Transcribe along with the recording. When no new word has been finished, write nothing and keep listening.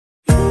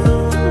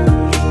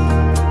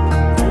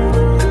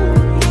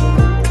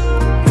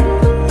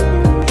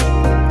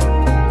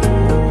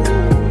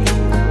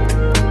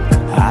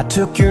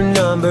took your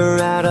number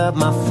out of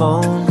my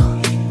phone.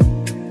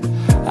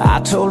 I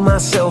told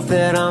myself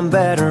that I'm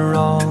better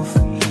off.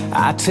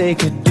 I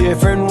take a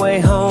different way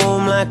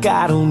home, like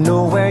I don't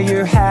know where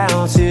your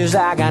house is.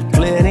 I got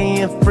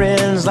plenty of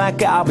friends,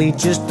 like I'll be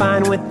just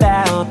fine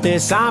without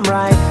this. I'm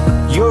right,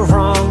 you're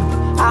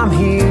wrong, I'm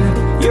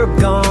here, you're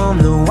gone.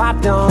 No, I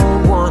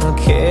don't wanna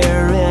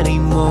care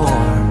anymore.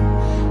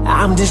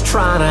 I'm just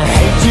trying to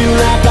hate you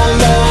like I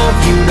love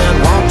you, not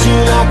want you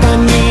like I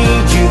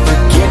need you,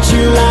 forget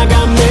you like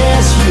I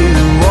miss you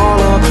all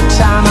of the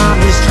time. I'm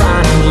just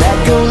trying to let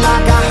go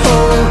like I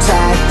hold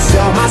tight,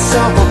 tell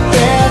myself a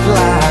bad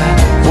lie,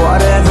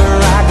 whatever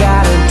I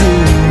gotta do.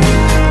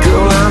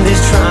 Girl, I'm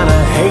just trying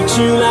to hate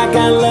you like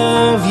I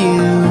love you,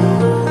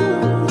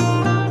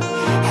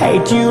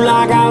 hate you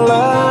like I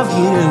love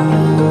you,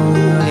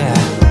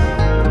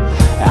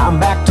 yeah. I'm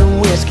back to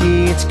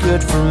whiskey, it's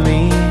good for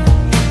me.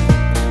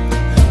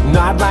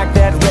 Not like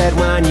that red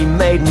wine you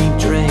made me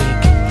drink.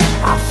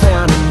 I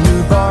found a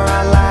new bar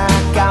I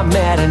like, I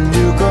met a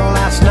new girl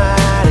last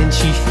night, and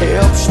she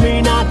helps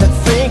me not to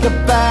think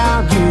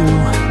about you.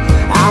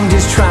 I'm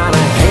just trying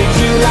to hate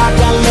you like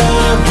I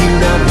love you,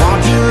 not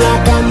want you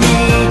like I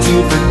need you,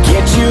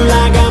 forget you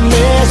like I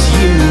miss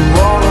you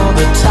all of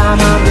the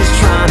time. I'm just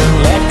trying to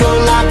let go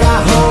like I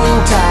hold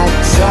tight,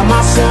 tell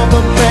myself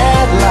a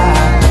bad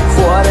lie,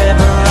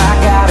 whatever I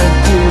gotta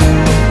do.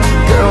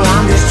 Girl,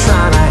 I'm just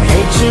trying to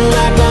hate you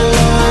like I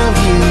love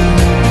you,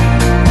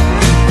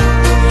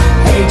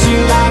 hate you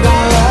like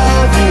I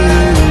love you.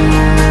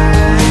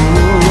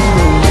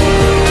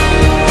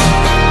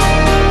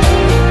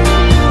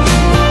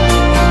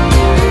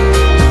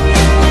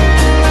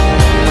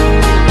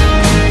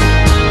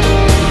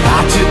 I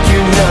took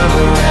your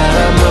number out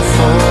of my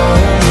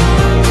phone.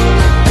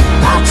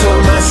 I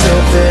told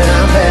myself that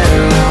I'm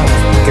better off,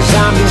 'cause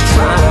I'm just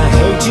trying to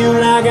hate you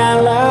like I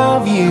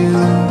love you,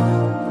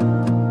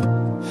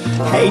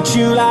 hate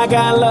you like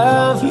I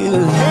love you,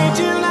 hate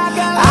you like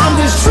I love you. I'm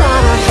just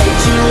trying to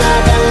hate you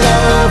like I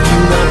love you,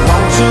 not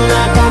want you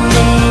like I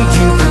need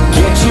you,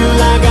 forget you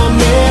like I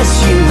miss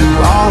you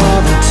all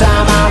of the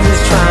time.